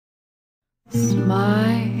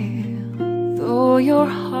Smile, though your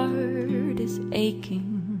heart is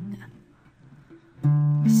aching.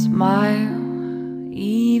 Smile,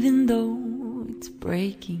 even though it's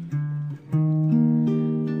breaking.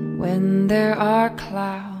 When there are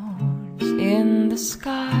clouds in the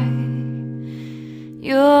sky,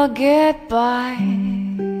 you'll get by.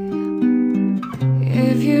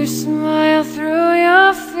 If you smile through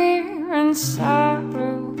your fear and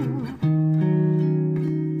sorrow,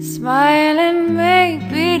 smile and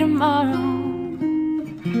maybe tomorrow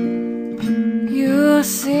you'll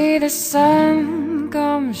see the sun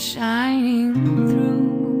come shining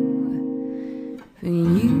through for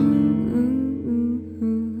you.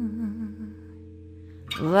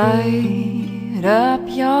 Light up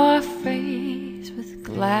your face with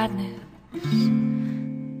gladness,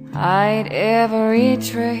 hide every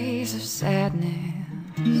trace of sadness.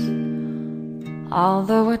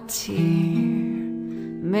 Although a tear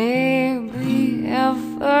may be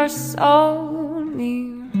ever so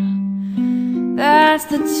near, that's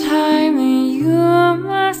the time that you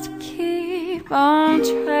must keep on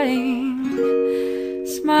trying.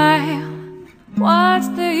 Smile, what's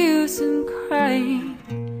the use in crying?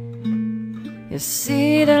 You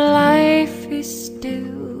see that life is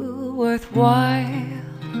still worthwhile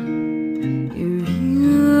if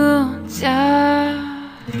you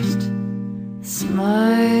just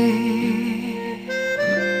smile.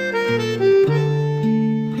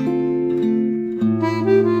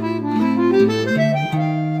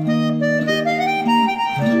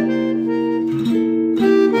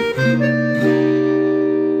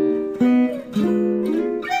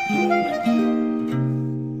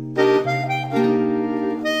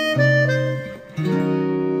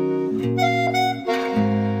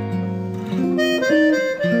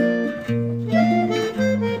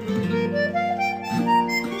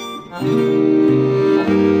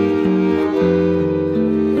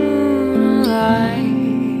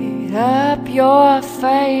 Your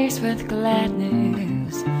face with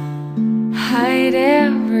gladness, hide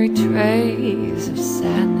every trace of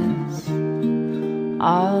sadness.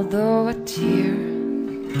 Although a tear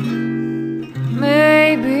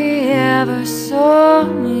may be ever so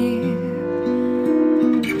near,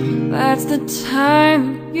 that's the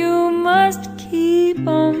time you must keep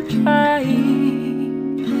on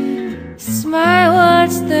trying. Smile,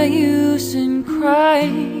 what's the use in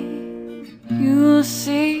crying? You'll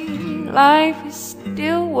see life is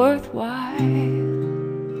still worthwhile